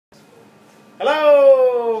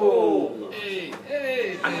Hello!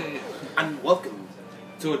 Hey. And welcome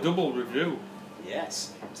To a double review.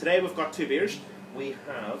 Yes. Today we've got two beers. We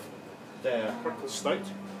have the Hercule Stout,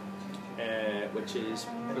 which is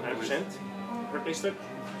 9%. Hercule Stout,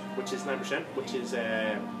 which is 9%, which is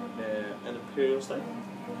an Imperial Stout.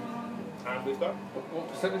 And we've got What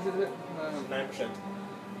percentage is it?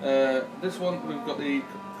 9%. This one we've got the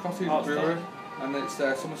Cottage Brewery, and it's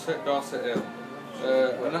Somerset, Dorset Ale.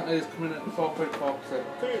 And that is coming at 4.4%.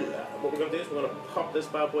 Cool. What we're going to do is we're going to pop this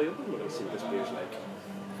bad boy open and we're going to see what this beer's like.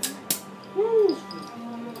 Woo!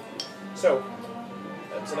 So,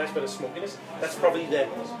 it's a nice bit of smokiness. That's probably the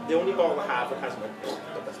only bottle I have that hasn't been,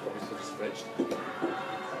 but that's probably because it's fridged.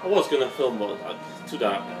 I was going to film, but too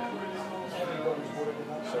dark.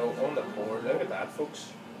 So, on the pour, look at that,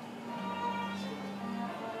 folks.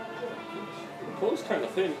 The pour's kind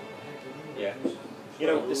of thin. Yeah. You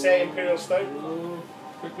know, they say Imperial Stout.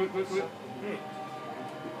 Quick.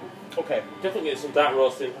 Okay. Definitely get some dark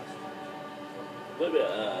roasting. A little bit,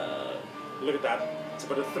 Look at that. It's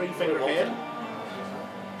about a 3-finger head.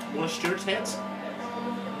 One of Stuart's heads.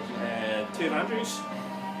 Two of Andrew's.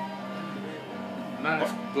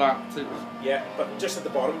 Nice black tips. Yeah, but just at the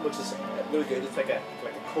bottom, which is really good. It's like a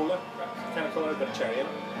cola kind of colour, a bit of cherry in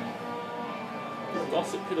it.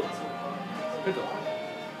 Dorset Piddle. Piddle.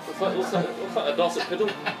 Looks like a Dorset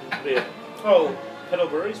Piddle beer. Oh, Pickard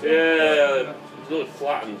Brewery's beer? Yeah, it's really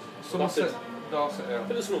flat and Somerset, Dorset Ale.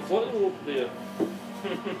 Piddle's not floating beer.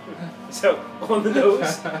 So, on the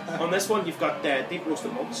nose, on this one you've got deep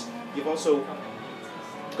roasted malts. You've also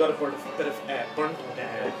got a bit of burnt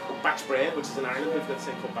batch bread, which is in Ireland. We've got this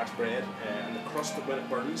thing called batch bread, and the crust, when it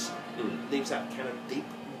burns, leaves that kind of deep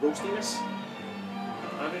roastiness.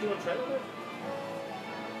 Andrew, do you want to try that?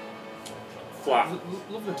 Flat,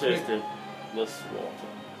 Lovely tasty, less water.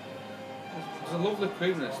 There's a lovely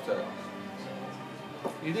creaminess to it.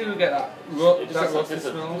 You do get that It that just roasty tastes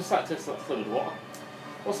smell. like flavoured water.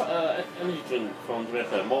 What's that energy drink from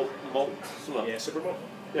Jamaica? Malt, something? Yeah, super malt.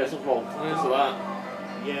 Yeah, some malt. It's like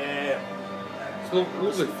Yeah. It's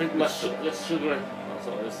lovely that. thickness. Less sugary. That's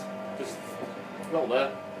what it is. Just not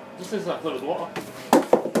there. Just tastes like flavoured water.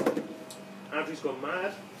 Andrew's gone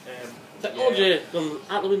mad. Technology gone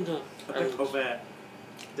out the window. A bit of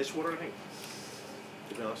dishwater, I think.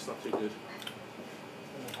 To be honest, not too good.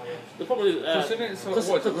 The problem is Because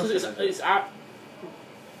it's out.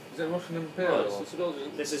 Is it Russian Imperial?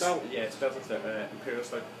 This is it's Belgian Stout, Imperial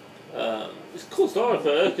Stout. It's a cool story for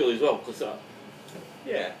Hercule as well, because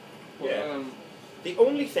Yeah. The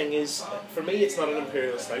only thing is, for me, it's not an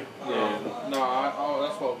Imperial Stout. No,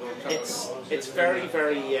 that's what we're going to It's very,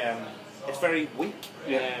 it's very weak.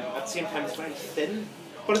 At the same time, it's very thin.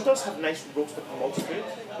 But it does have nice roasted malts to it.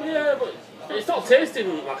 yeah, but it's not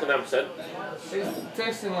tasting like an 9%. It's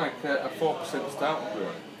tasting like a 4% stout.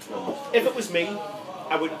 If it was me,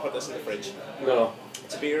 I wouldn't put this in the fridge. No.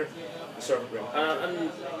 It's a beer, you serve it room.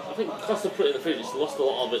 And I think because they put it in the fridge, it's lost a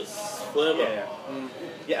lot of its flavour.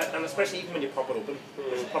 Yeah, and especially even when you pop it open,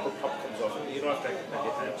 there's a proper pop comes off it. You don't have to drink it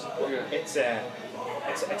many times. Yeah.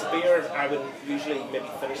 It's a beer I would usually maybe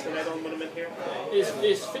finish the night on when I'm in here.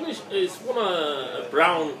 It's finished. It's won a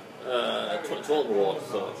brown 2012 award.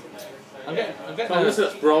 So I'm getting I'm guessing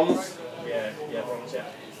that's bronze. Yeah, bronze, yeah.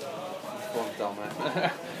 Bronze down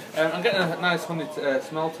there. I'm getting a nice honey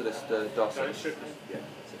smell to this Dorset. Sure. Yeah.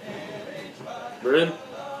 Brun,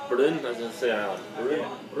 as I say, Alan.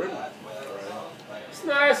 Brun. It's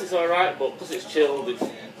nice. It's all right, but because it's chilled,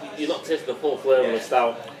 you're not tasting the full flavour of the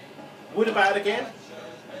stout. Would I buy it again?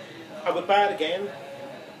 I would buy it again,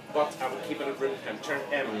 but I would keep it at room temperature.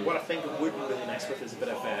 What I think it would be really nice with is a bit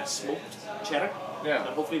of smoked cheddar. Yeah.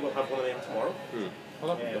 And hopefully we'll have one of them tomorrow.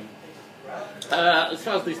 As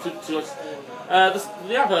far as these two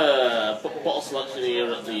they have a bottle selection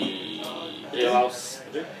here at the ale house.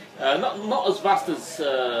 Not as vast as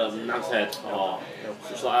Nan's Head or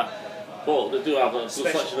such like that, but they do have a good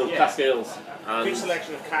selection of cask ales. Good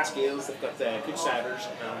selection of cask ales. They've got good ciders,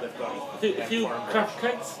 and they've got a few craft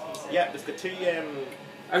kegs. Yeah, they've got two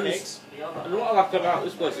kegs. And what I like about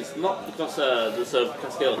this place is not because they serve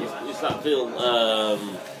cask ale, it's that feel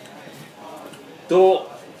don't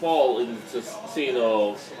fall into seeing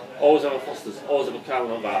always have a Foster's, always have a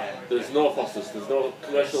Carlin on that. There's no Foster's, there's no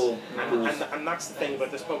commercial and that's the thing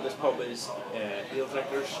about this pub. This pub is ale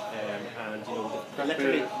drinkers, and you know,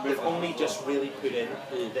 they've only just really put in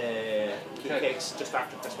the key cakes just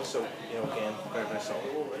after Christmas, so you know, again, very, very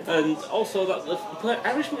solid. And also that they play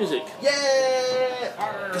Irish music.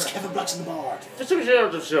 Yeah! Because Kevin Black's in the bar.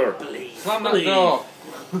 For sure. Believe. Slam that door.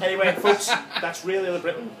 Anyway, folks, that's Real Ale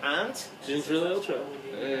Britain and Ginger Ale Trail.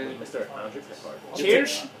 Mr. Andrew Pickard.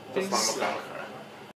 Cheers! That's